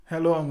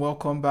Hello and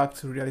welcome back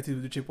to Reality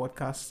with Uche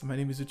podcast. My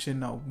name is Uche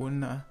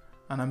Naubona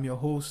and I'm your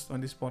host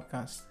on this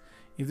podcast.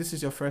 If this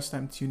is your first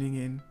time tuning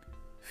in,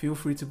 feel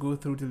free to go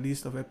through the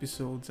list of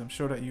episodes. I'm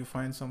sure that you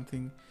find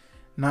something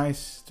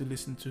nice to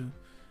listen to.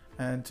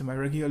 And to my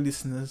regular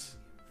listeners,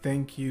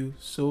 thank you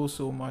so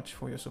much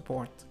for your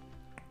support.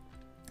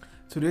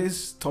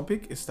 Today's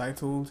topic is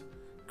titled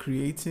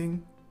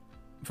Creating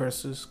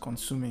versus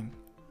Consuming.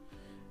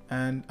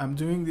 And I'm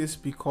doing this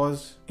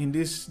because in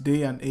this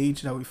day and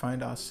age that we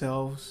find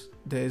ourselves,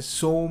 there's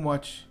so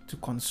much to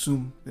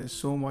consume. There's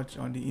so much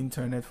on the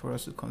internet for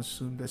us to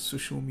consume. There's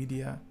social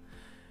media,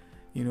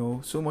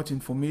 so much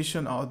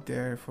information out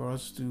there for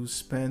us to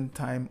spend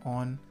time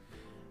on.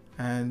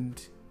 And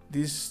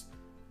this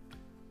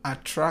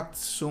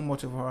attracts so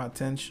much of our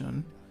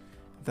attention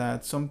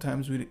that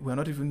sometimes we're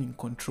not even in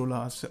control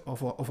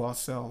of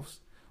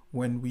ourselves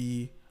when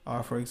we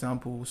are, for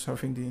example,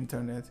 surfing the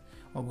internet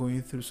or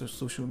going through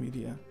social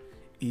media.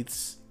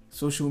 It's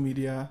social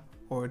media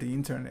or the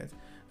internet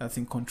that's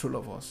in control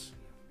of us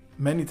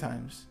many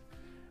times.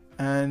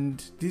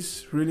 And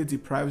this really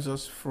deprives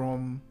us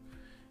from,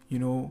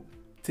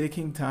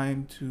 taking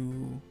time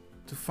to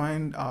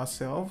find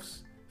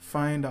ourselves,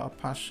 find our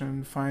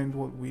passion, find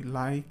what we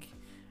like,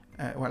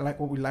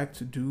 what we like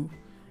to do,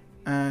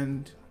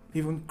 and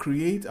even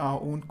create our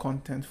own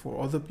content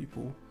for other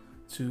people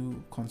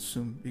to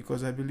consume.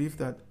 Because I believe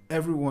that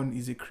everyone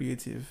is a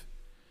creative.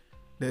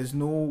 There's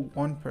no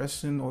one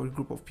person or a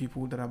group of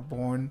people that are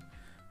born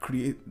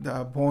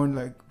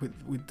like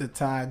with the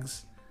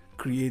tags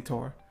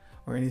creator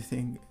or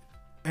anything.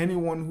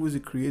 Anyone who is a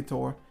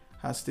creator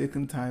has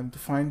taken time to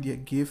find their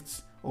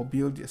gifts or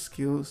build their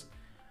skills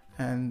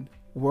and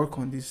work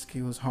on these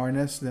skills,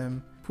 harness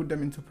them, put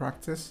them into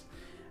practice,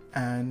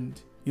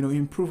 and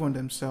improve on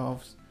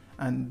themselves.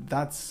 And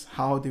that's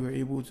how they were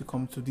able to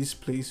come to this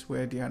place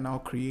where they are now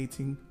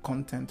creating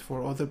content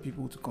for other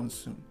people to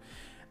consume.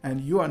 And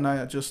you and I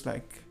are just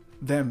like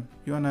them.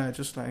 You and I are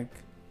just like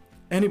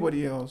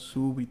anybody else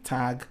who we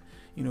tag,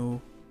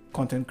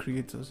 content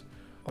creators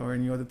or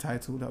any other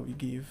title that we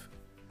give,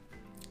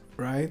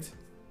 right?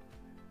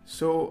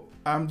 So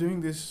I'm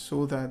doing this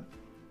so that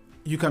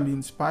you can be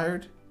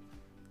inspired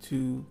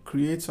to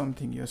create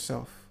something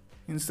yourself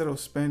instead of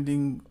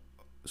spending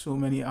so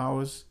many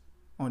hours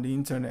on the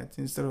internet,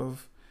 instead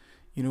of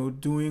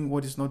doing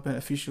what is not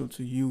beneficial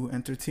to you,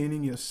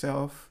 entertaining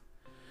yourself.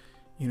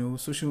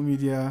 Social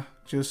media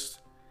it's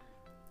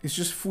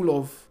just full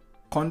of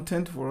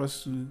content for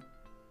us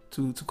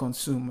to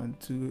consume and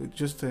to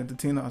just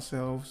entertain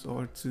ourselves,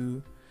 or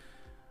to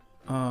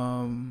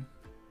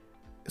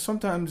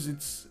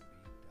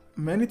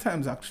many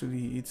times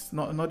actually it's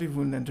not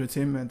even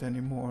entertainment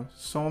anymore.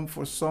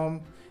 For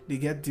some they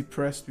get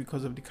depressed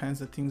because of the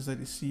kinds of things that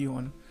they see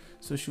on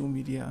social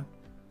media.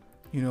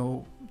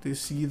 They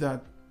see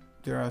that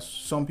there are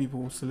some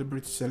people,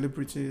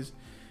 celebrities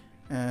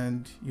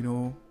and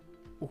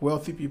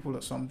wealthy people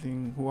or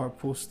something, who are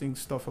posting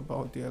stuff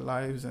about their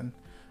lives and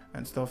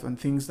stuff and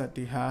things that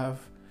they have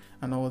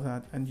and all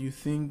that, and you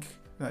think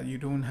that you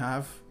don't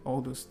have all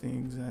those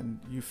things and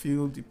you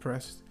feel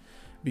depressed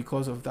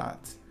because of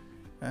that.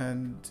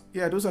 And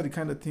yeah, those are the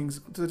kind of things,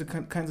 those are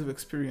the kinds of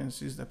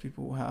experiences that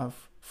people have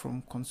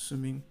from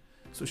consuming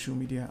social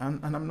media.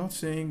 And I'm not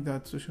saying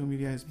that social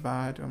media is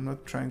bad. I'm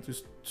not trying to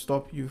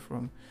stop you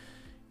from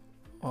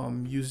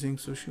using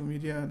social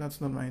media. That's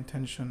not my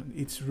intention.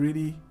 It's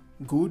really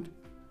good,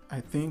 I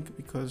think,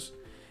 because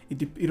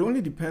it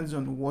only depends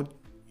on what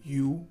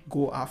you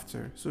go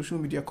after. Social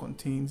media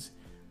contains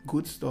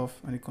good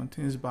stuff and it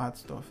contains bad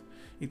stuff.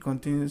 It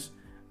contains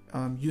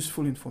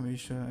useful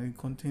information and it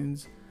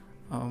contains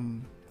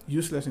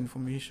useless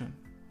information.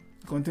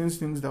 It contains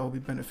things that will be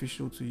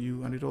beneficial to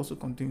you, and it also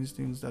contains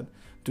things that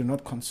do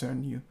not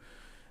concern you.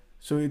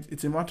 So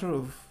it's a matter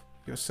of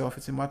yourself.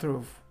 It's a matter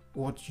of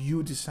what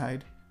you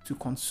decide to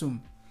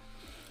consume.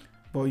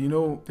 But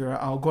there are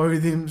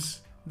algorithms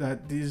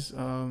that these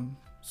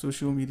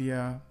social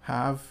media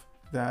have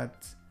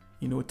that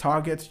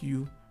target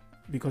you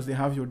because they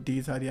have your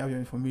data, they have your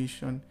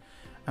information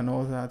and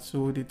all that.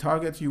 So they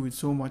target you with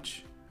so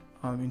much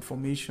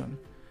information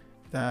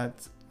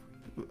that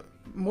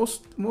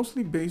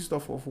mostly based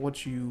off of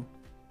what you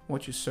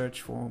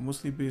search for,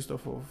 mostly based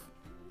off of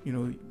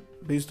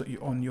based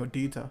on your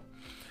data.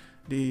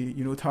 They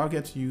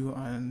target you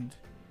and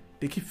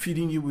they keep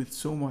feeding you with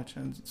so much,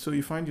 and so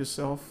you find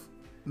yourself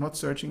not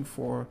searching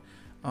for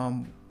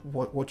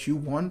what you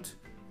want,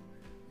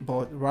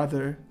 but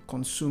rather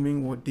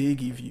consuming what they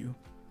give you.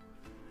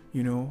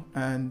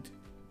 And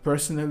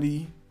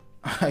personally,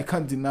 I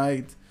can't deny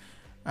it.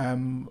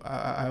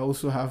 I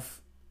also have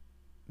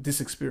this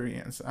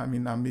experience. I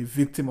mean, I'm a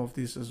victim of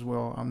this as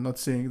well. I'm not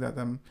saying that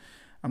I'm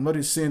not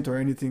a saint or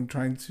anything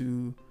trying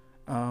to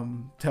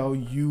tell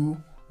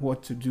you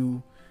what to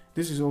do.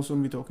 This is also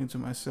me talking to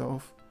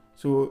myself.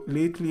 So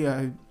lately,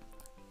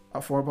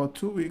 for about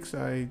 2 weeks,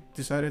 I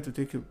decided to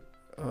take a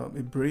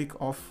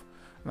break off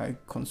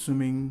like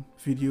consuming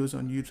videos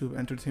on YouTube,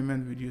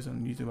 entertainment videos on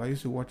YouTube. I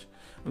used to watch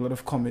a lot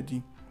of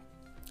comedy.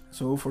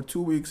 So for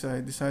 2 weeks,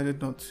 I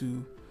decided not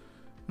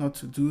not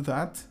to do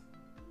that,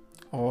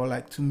 or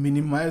like to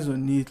minimize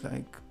on it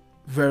like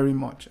very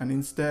much, and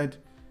instead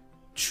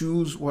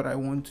choose what I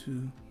want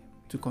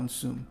to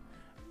consume.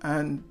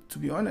 And to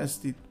be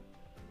honest, it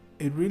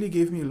really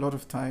gave me a lot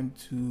of time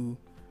to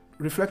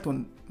reflect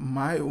on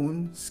my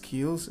own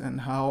skills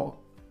and how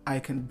I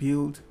can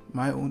build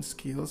my own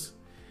skills,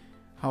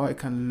 how I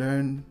can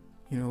learn,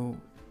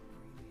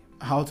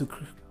 how to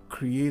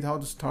create, how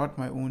to start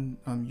my own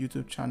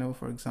YouTube channel,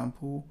 for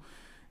example,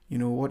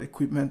 what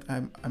equipment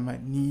I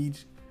might need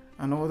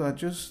and all that.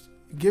 Just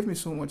gave me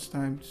so much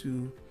time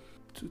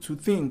to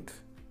think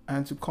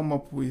and to come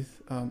up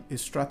with a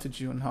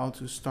strategy on how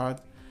to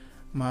start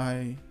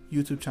my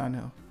YouTube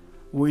channel,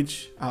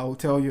 which I'll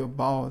tell you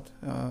about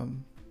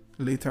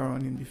later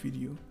on in the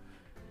video.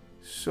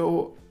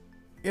 So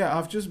yeah,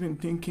 I've just been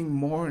thinking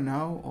more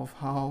now of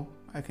how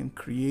I can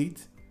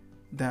create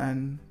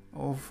than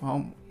of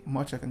how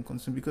much I can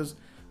consume, because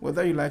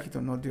whether you like it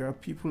or not, there are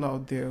people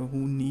out there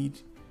who need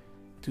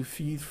to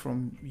feed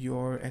from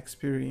your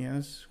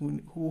experience,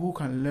 who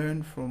can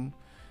learn from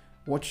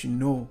what you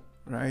know,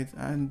 right?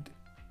 And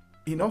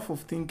enough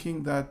of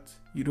thinking that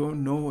you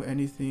don't know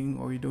anything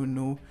or you don't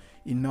know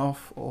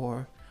enough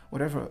or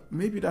whatever.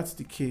 Maybe that's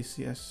the case,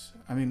 yes.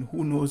 I mean,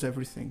 who knows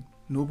everything?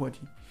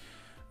 Nobody,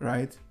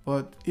 right?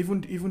 But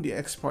even the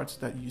experts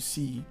that you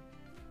see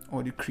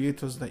or the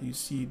creators that you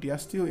see, they are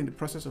still in the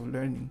process of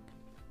learning.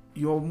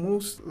 You're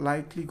most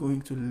likely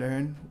going to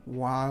learn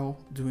while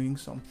doing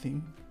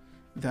something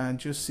than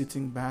just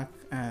sitting back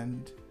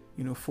and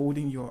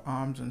folding your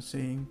arms and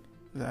saying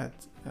that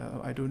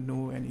I don't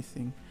know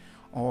anything,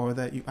 or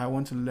that I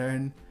want to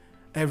learn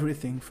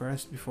everything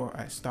first before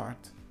I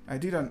start. I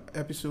did an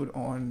episode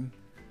on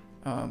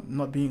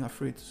not being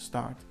afraid to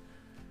start.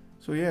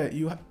 So yeah,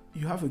 you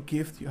have a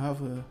gift, you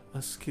have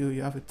a skill,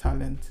 you have a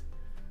talent,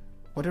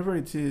 whatever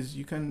it is,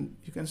 you can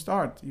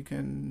start. You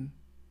can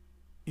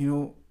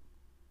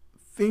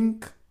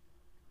think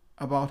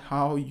about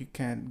how you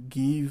can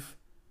give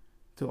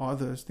to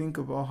others, think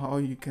about how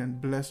you can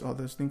bless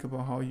others, think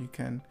about how you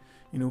can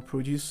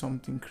produce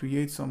something,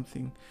 create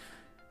something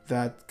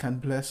that can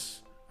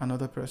bless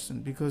another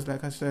person. Because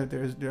like I said,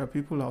 there are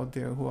people out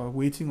there who are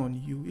waiting on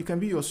you. It can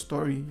be your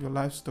story, your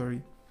life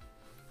story,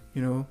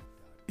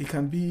 it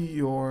can be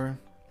your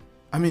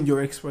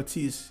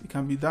expertise. It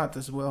can be that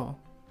as well.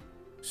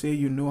 Say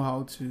you know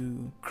how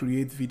to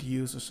create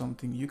videos or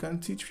something, you can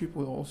teach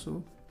people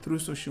also through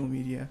social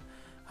media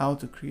how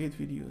to create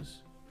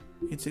videos.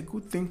 It's a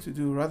good thing to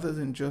do rather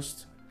than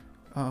just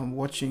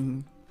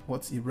watching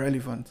what's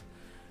irrelevant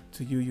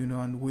to you,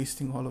 and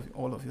wasting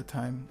all of your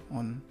time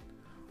on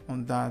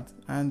that.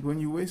 And when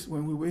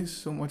we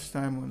waste so much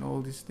time on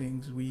all these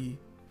things, we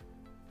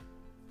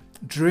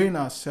drain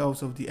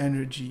ourselves of the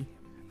energy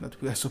that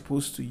we are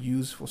supposed to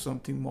use for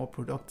something more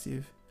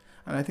productive.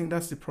 And I think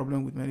that's the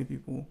problem with many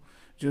people,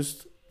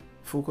 just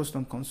focused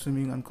on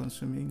consuming,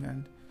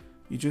 and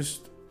you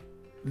just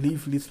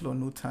leave little or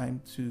no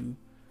time to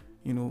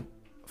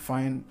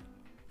find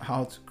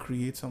how to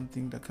create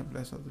something that can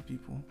bless other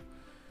people.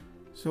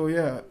 So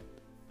yeah,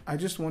 I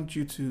just want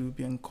you to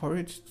be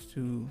encouraged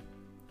to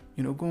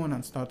go on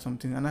and start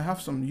something. And I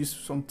have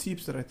some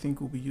tips that I think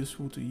will be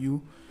useful to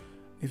you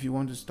if you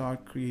want to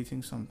start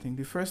creating something.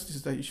 The first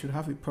is that you should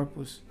have a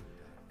purpose.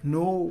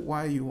 Know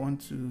why you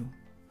want to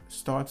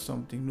start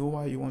something. Know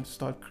why you want to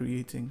start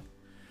creating.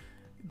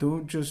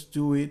 Don't just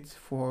do it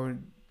for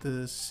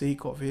the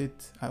sake of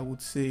it. I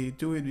would say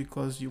do it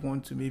because you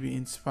want to maybe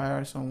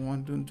inspire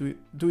someone. Don't do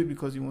it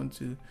because you want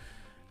to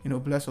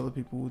bless other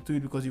people. Do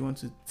it because you want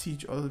to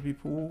teach other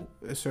people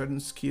a certain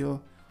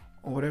skill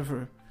or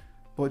whatever.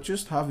 But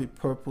just have a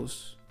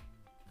purpose.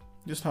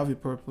 Just have a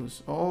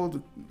purpose.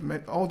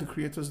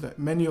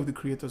 Many of the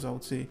creators, I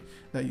would say,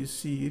 that you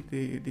see,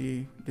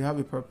 they have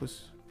a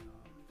purpose.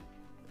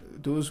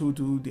 Those who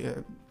do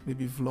their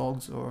maybe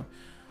vlogs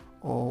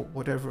or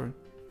whatever,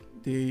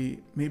 they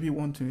maybe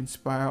want to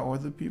inspire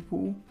other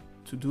people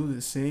to do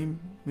the same.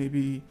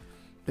 Maybe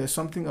there's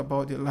something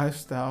about their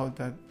lifestyle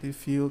that they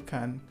feel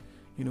can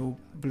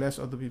bless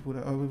other people,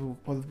 that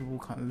other people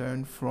can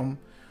learn from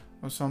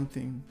or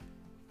something.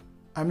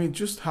 I mean,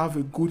 just have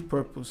a good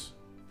purpose,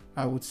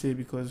 I would say,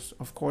 because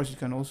of course you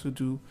can also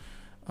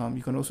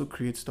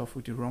create stuff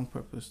with the wrong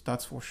purpose,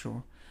 that's for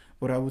sure.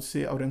 But I would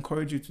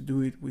encourage you to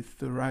do it with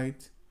the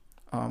right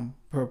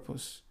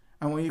purpose.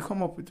 And when you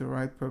come up with the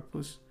right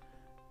purpose,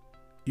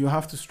 you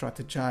have to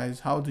strategize.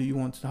 How do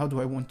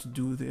I want to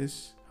do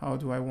this? How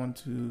do I want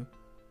to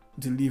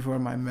deliver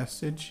my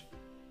message?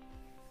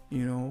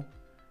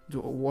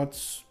 What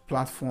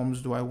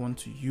platforms do I want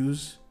to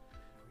use?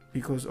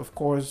 Because of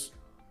course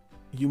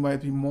you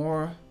might be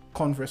more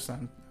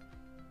conversant,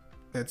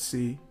 let's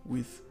say,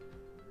 with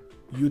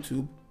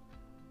YouTube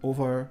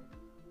over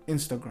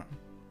Instagram.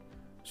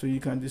 So you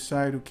can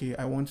decide, okay,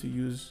 I want to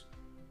use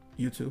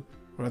YouTube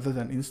rather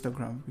than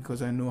Instagram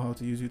because I know how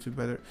to use YouTube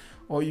better.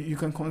 Or you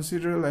can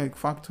consider like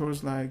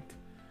factors like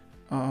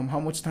how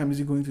much time is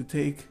it going to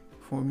take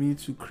for me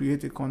to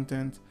create a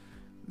content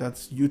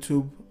that's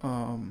YouTube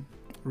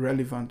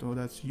relevant or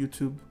that's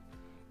YouTube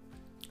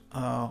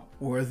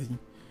worthy.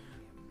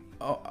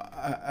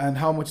 and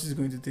how much is it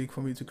going to take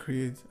for me to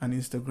create an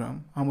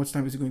Instagram? How much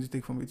time is it going to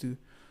take for me to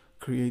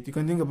create? You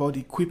can think about the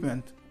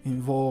equipment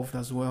involved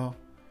as well.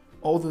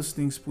 All those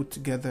things put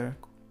together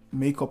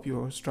make up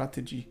your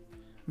strategy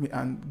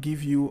and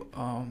give you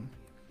an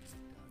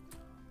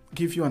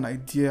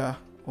idea,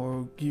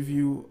 or give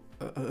you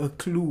a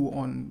clue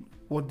on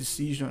what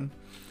decision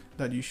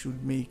that you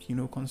should make,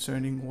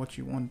 concerning what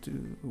you want to,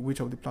 which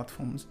of the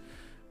platforms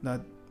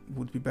that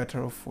would be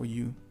better off for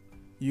you.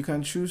 You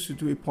can choose to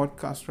do a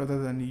podcast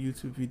rather than a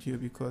YouTube video,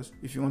 because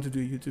if you want to do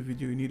a YouTube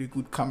video, you need a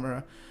good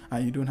camera,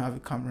 and you don't have a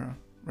camera,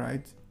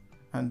 right?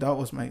 And that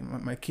was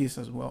my case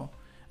as well.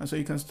 And so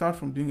you can start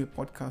from doing a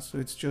podcast, so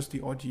it's just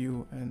the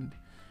audio, and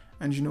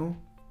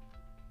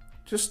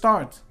just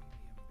start.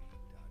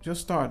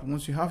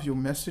 Once you have your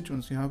message,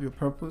 once you have your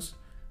purpose,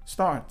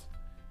 start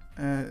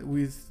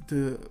with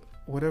the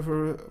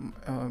whatever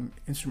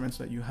instruments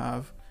that you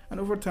have, and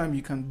over time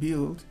you can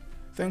build.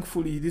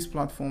 Thankfully, these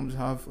platforms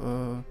have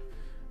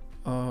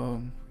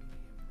a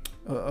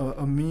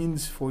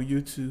means for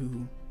you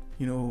to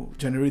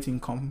generate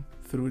income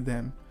through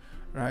them,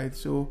 right?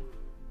 So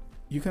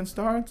you can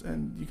start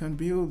and you can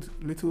build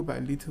little by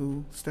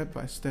little, step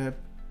by step.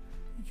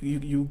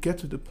 You get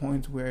to the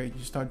point where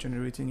you start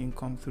generating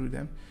income through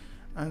them,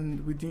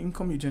 and with the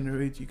income you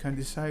generate, you can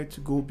decide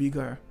to go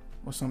bigger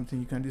or something.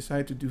 You can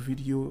decide to do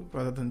video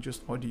rather than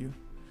just audio,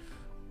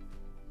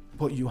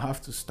 but you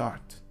have to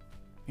start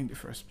in the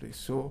first place.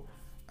 So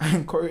I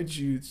encourage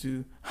you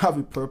to have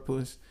a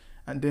purpose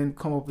and then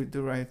come up with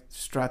the right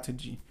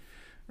strategy,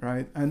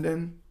 right? And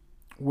then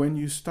when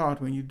you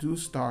do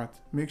start,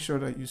 make sure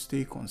that you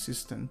stay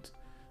consistent.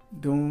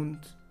 Don't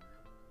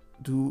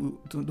do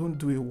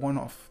a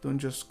one-off. Don't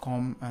just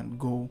come and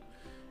go.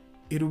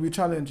 It will be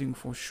challenging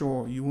for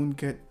sure. You won't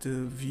get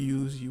the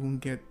views, you won't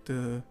get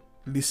the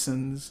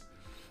listens,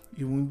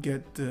 you won't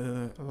get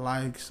the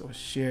likes or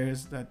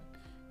shares that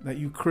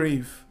you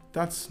crave.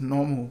 That's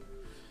normal.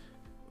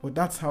 But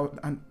that's how,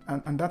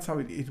 and that's how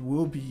it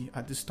will be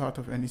at the start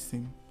of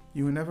anything.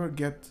 You will never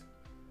get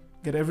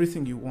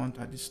everything you want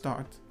at the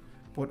start.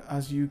 But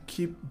as you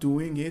keep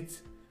doing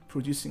it,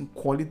 producing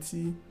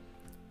quality,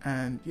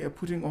 and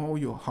putting all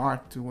your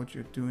heart to what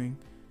you're doing,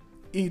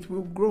 it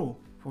will grow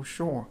for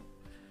sure.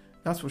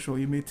 That's for sure.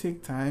 It may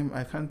take time.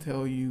 I can't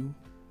tell you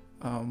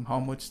how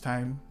much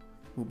time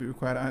will be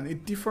required, and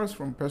it differs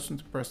from person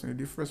to person. It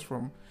differs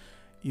from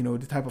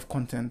the type of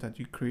content that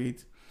you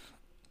create.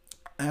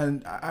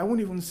 And I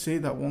won't even say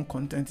that one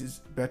content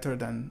is better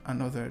than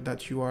another,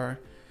 that you are,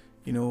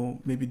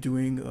 maybe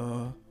doing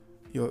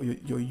your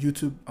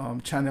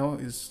YouTube channel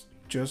is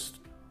just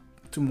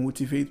to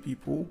motivate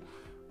people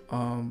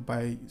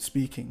by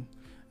speaking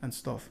and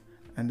stuff.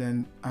 And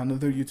then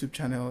another YouTube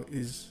channel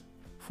is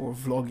for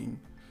vlogging.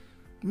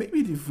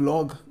 Maybe the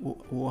vlog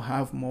will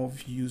have more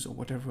views or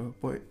whatever,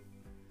 but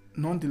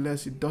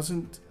nonetheless, it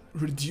doesn't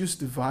reduce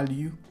the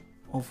value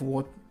of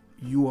what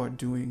you are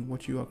doing,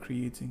 what you are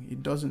creating.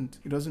 It doesn't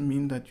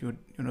mean that you're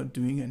not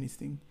doing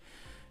anything.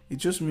 It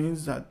just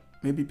means that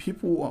maybe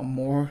people are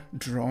more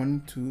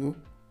drawn to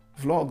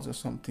vlogs or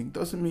something.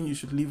 Doesn't mean you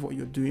should leave what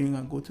you're doing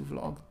and go to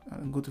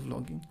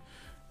vlogging.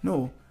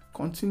 No,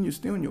 continue,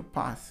 stay on your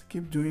path,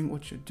 keep doing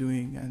what you're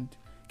doing and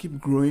keep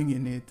growing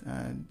in it,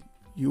 and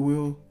you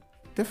will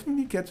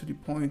definitely get to the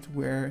point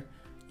where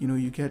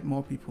you get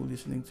more people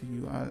listening to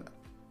you.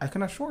 I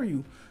can assure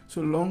you,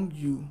 so long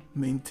you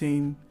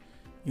maintain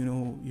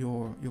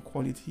your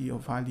quality, your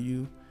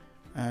value,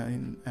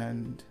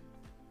 and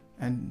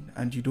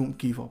you don't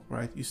give up,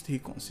 right? You stay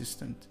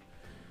consistent.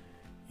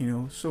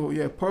 So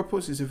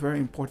purpose is a very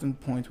important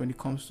point when it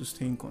comes to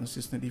staying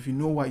consistent. If you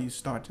know why you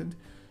started,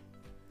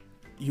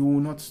 you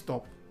will not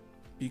stop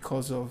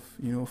because of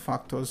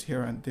factors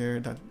here and there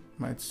that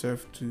might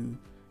serve to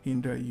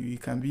hinder you.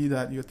 It can be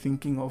that you're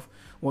thinking of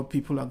what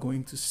people are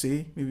going to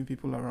say, maybe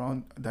people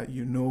around that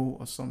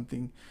or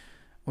something.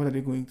 What are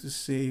they going to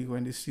say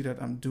when they see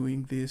that I'm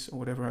doing this or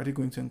whatever? Are they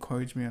going to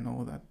encourage me and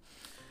all that?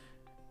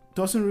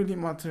 Doesn't really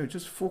matter.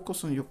 Just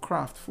focus on your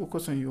craft,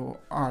 focus on your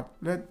art.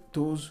 Let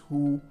those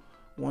who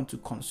want to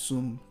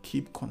consume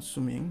keep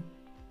consuming,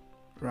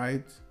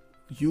 right?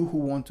 You who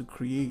want to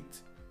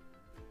create,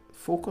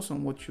 focus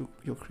on what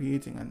you're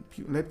creating, and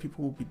let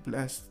people be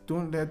blessed.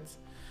 Don't let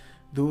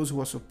those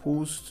who are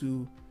supposed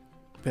to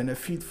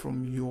benefit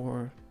from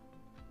your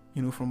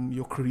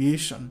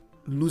creation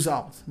miss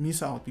out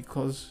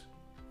because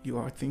you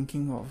are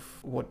thinking of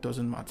what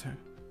doesn't matter,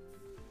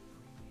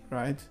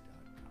 right?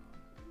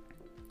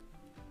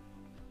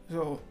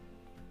 So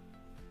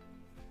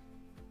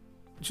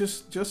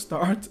just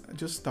start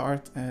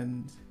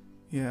and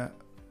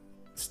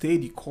stay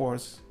the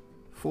course.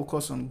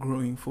 Focus on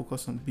growing,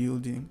 focus on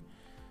building,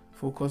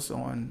 focus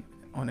on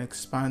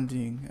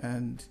expanding,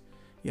 and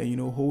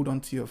hold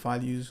on to your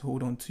values,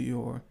 hold on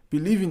to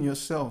believe in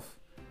yourself,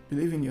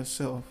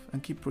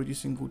 and keep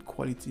producing good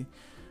quality.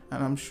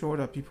 And I'm sure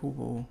that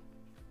people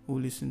will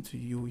listen to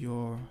you.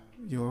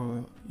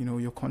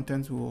 Your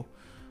content will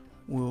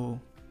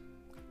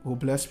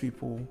bless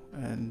people,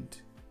 and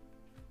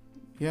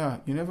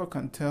you never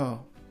can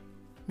tell.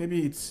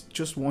 maybe it's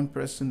just one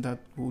person that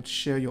would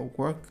share your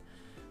work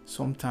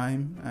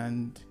sometime,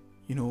 and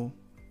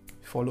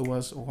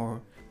followers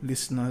or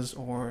listeners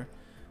or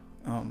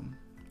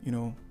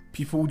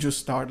people just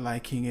start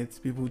liking it,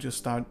 people just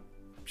start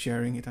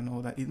sharing it and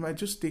all that. It might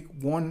just take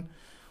one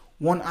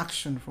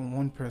action from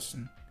one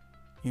person,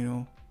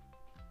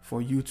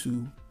 for you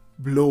to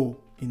blow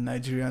in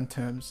Nigerian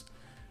terms.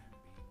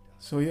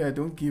 So yeah,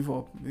 don't give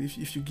up.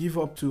 If you give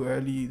up too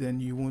early,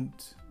 then you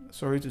won't,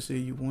 sorry to say,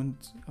 you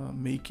won't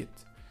make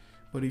it.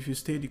 But if you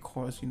stay the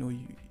course,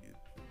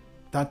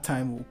 that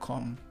time will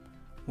come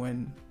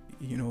when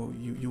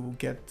you will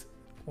get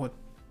what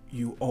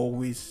you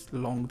always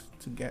longed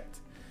to get.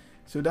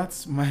 So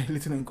that's my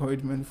little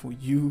encouragement for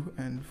you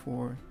and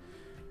for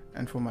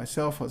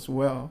myself as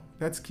well.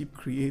 Let's keep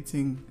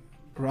creating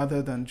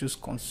rather than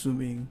just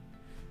consuming.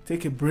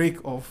 Take a break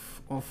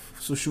of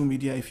social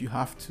media if you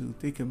have to.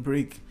 Take a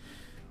break.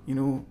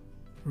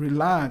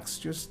 Relax.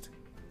 Just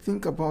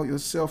think about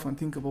yourself and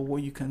think about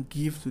what you can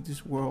give to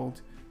this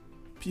world.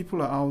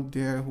 People are out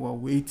there who are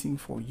waiting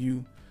for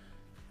you.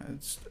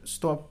 And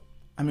stop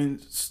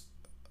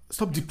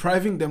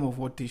depriving them of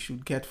what they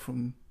should get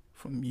from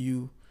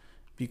you,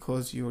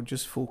 because you're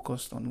just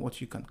focused on what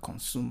you can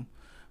consume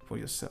for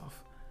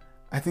yourself.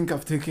 I think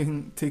I've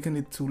taken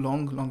it too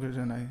longer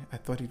than I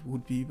thought it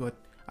would be, but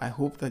I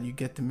hope that you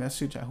get the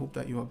message. I hope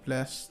that you are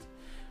blessed.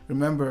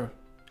 Remember,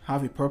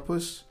 have a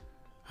purpose,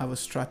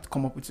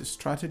 come up with a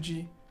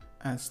strategy,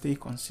 and stay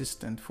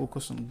consistent.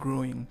 Focus on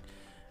growing.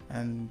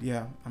 And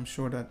yeah, I'm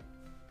sure that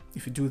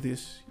if you do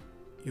this,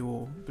 you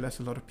will bless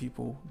a lot of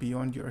people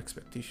beyond your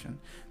expectation.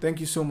 Thank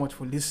you so much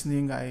for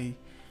listening. I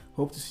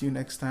hope to see you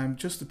next time.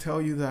 Just to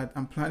tell you that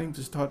I'm planning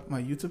to start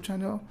my YouTube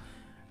channel,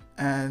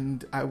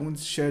 and I won't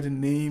share the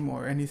name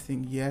or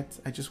anything yet.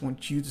 I just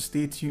want you to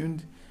stay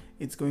tuned.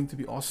 It's going to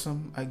be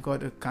awesome. I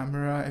got a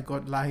camera, I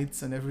got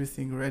lights and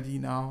everything ready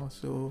now.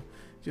 So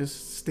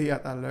just stay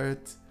at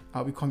alert.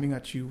 I'll be coming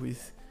at you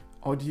with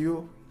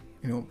audio,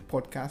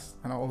 podcast,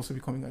 and I'll also be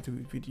coming at you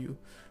with video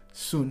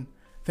soon.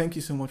 Thank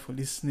you so much for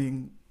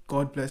listening.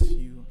 God bless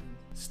you.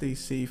 Stay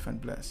safe and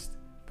blessed.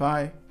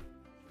 Bye.